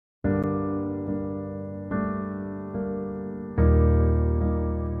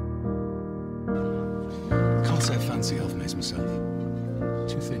can't see half-maze myself.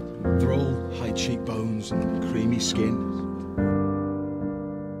 Too thick. They're all high cheekbones and creamy skin.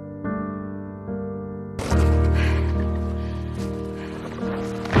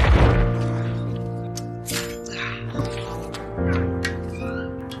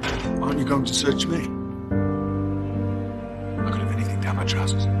 Aren't you going to search me? I could have anything down my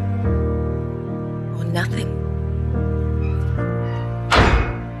trousers. Or nothing.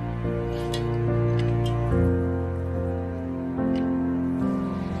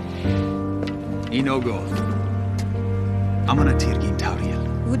 Inogoth. Amana tirgin tauriel.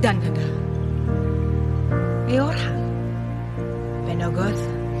 Udanada. Eorha. Benogoth.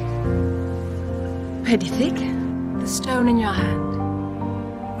 Pedithig. The stone in your hand.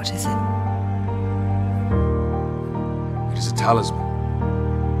 What is it? It is a talisman.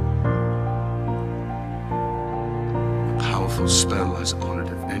 A powerful spell lies upon it.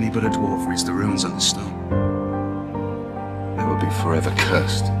 If any but a dwarf reads the runes on the stone, they will be forever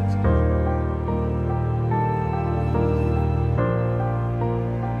cursed.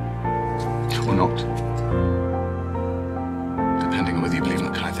 Or not. Depending on whether you believe in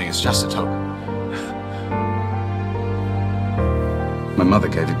that kind of thing, it's just a token. My mother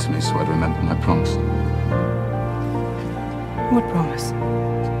gave it to me so I'd remember my promise. What promise?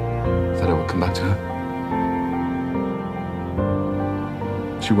 That I would come back to her.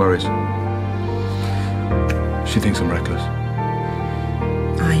 She worries. She thinks I'm reckless.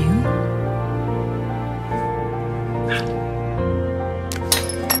 Are you?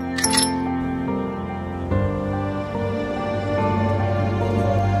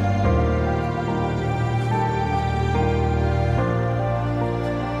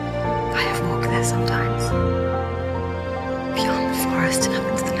 Sometimes, beyond the forest and up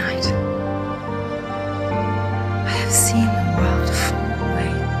into the night, I have seen the world fall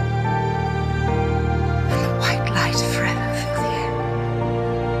away, and the white light forever fill the air.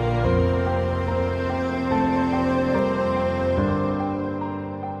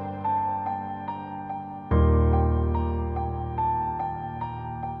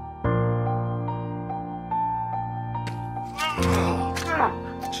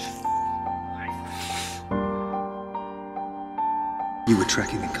 You were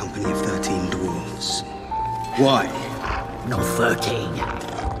tracking a company of 13 dwarves. Why? Not 13.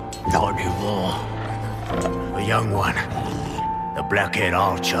 Not anymore. A young one. The black-haired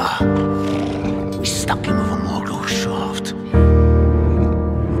archer. We stuck him with a mortal shaft.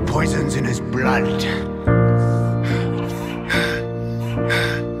 The poison's in his blood.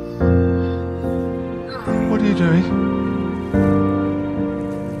 What are you doing?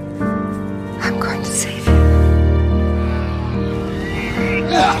 I'm going to save you.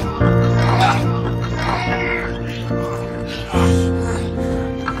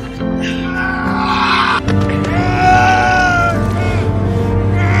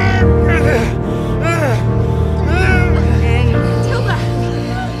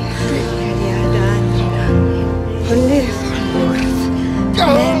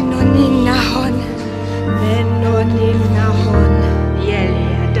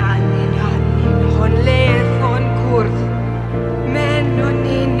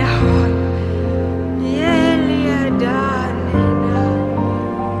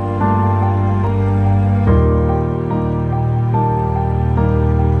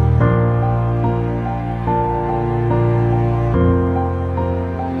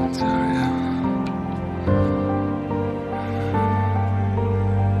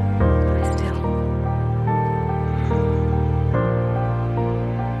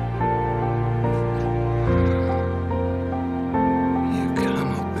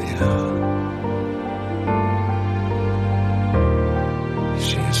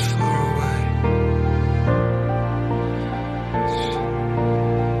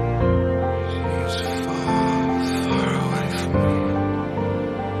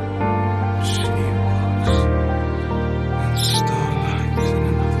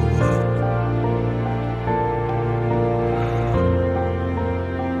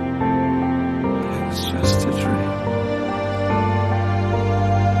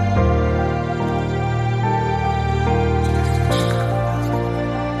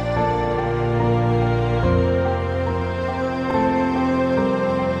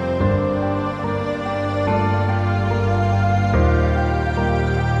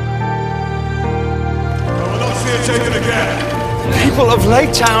 Taken again. People of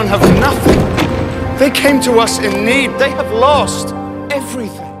Lake Town have nothing. They came to us in need. They have lost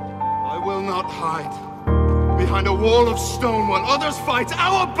everything. I will not hide behind a wall of stone while others fight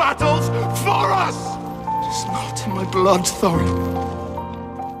our battles for us. It is not in my blood, Thorin.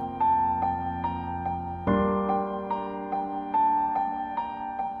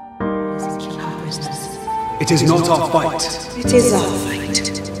 It is not our fight. It is our fight.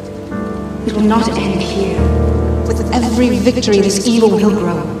 It will not end here. With every victory, this evil will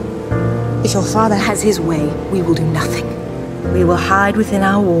grow. If your father has his way, we will do nothing. We will hide within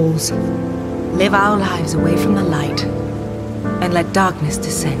our walls, live our lives away from the light, and let darkness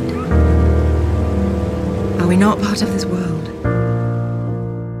descend. Are we not part of this world?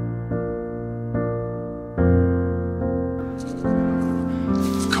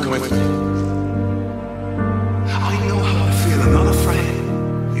 Come with me. I know how I feel. I'm not afraid.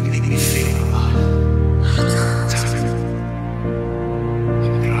 You make me feel alive. Tell me.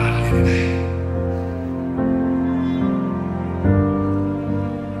 I'm glad in there.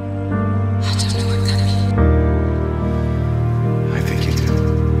 I don't know what that means. I think you do.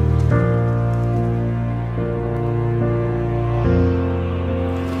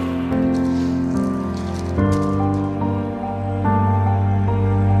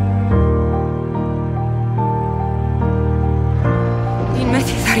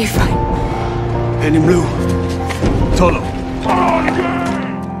 And in blue. Tolo.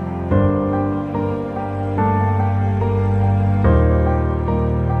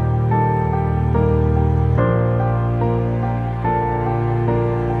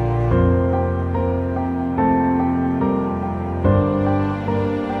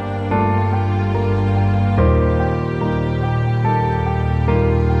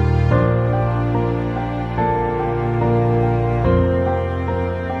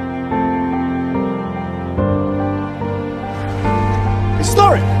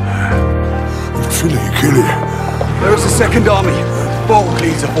 There is a second army. Borg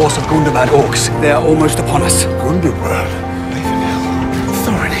leads a force of Gundabad orcs. They are almost upon us. Gundabad?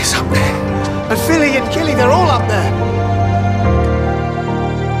 Thorin is up there. And Philly and Killy, they're all up there.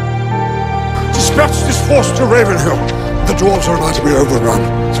 Dispatch this force to Ravenhill. The dwarves are about to be overrun.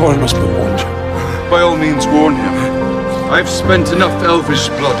 Thorin must be warned. By all means, warn him. I've spent enough elvish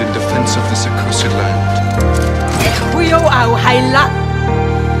blood in defense of this accursed land.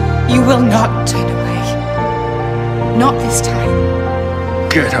 You will not turn away. Not this time.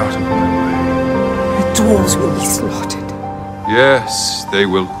 Get out of my way. The dwarves will be slaughtered. Yes, they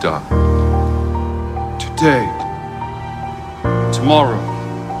will die. Today. Tomorrow.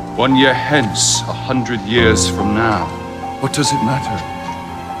 1 year hence, 100 years from now. What does it matter?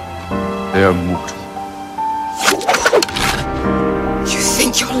 They are mortal. You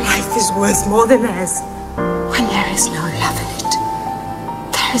think your life is worth more than theirs? When there is no love in it.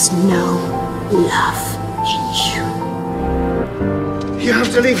 There is no love in you. You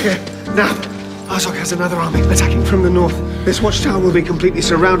have to leave here. Now, Arzok has another army attacking from the north. This watchtower will be completely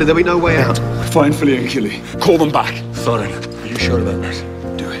surrounded. There'll be no way out. Find Philly and Killy. Call them back. Thorin, are you sure about that?